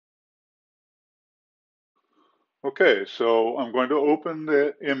Okay, so I'm going to open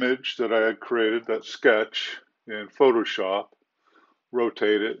the image that I had created, that sketch in Photoshop,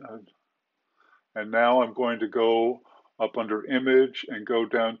 rotate it, and now I'm going to go up under image and go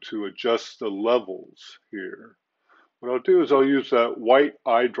down to adjust the levels here. What I'll do is I'll use that white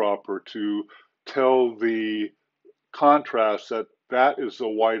eyedropper to tell the contrast that that is the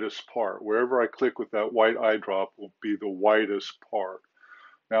whitest part. Wherever I click with that white eyedrop will be the whitest part.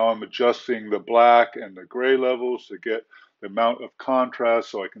 Now I'm adjusting the black and the gray levels to get the amount of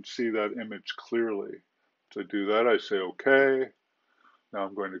contrast so I can see that image clearly. To do that, I say OK. Now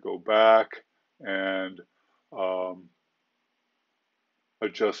I'm going to go back and um,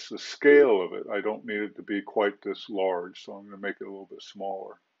 adjust the scale of it. I don't need it to be quite this large, so I'm going to make it a little bit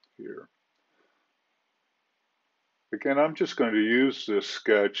smaller here. Again, I'm just going to use this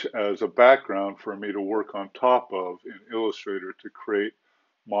sketch as a background for me to work on top of in Illustrator to create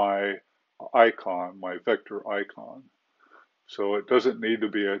my icon, my vector icon. So it doesn't need to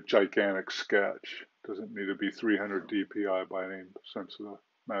be a gigantic sketch. It doesn't need to be 300 dpi by any sense of the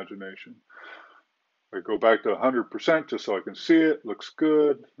imagination. I go back to 100% just so I can see it. Looks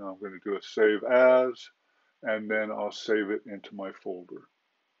good. Now I'm going to do a save as, and then I'll save it into my folder.